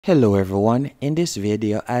Hello everyone, in this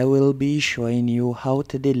video I will be showing you how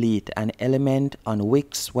to delete an element on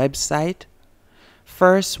Wix website.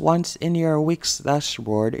 First, once in your Wix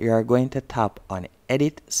dashboard, you are going to tap on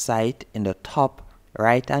Edit Site in the top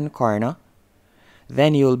right hand corner.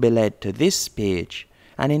 Then you will be led to this page,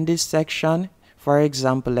 and in this section, for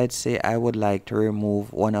example, let's say I would like to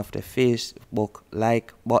remove one of the Facebook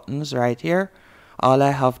like buttons right here. All I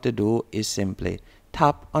have to do is simply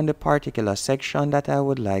tap on the particular section that I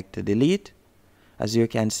would like to delete, as you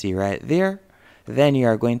can see right there. Then you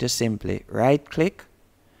are going to simply right click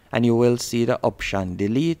and you will see the option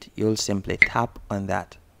delete. You'll simply tap on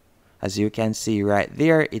that. As you can see right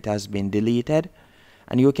there, it has been deleted,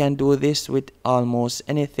 and you can do this with almost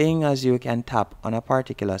anything, as you can tap on a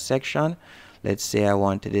particular section. Let's say I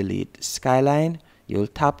want to delete Skyline. You'll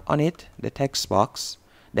tap on it, the text box,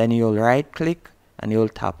 then you'll right click and you'll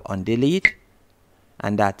tap on delete.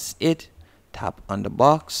 And that's it. Tap on the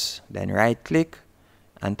box, then right click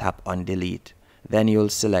and tap on delete. Then you'll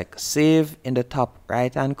select save in the top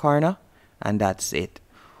right hand corner, and that's it.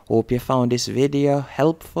 Hope you found this video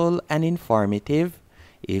helpful and informative.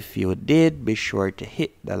 If you did, be sure to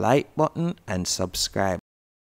hit the like button and subscribe.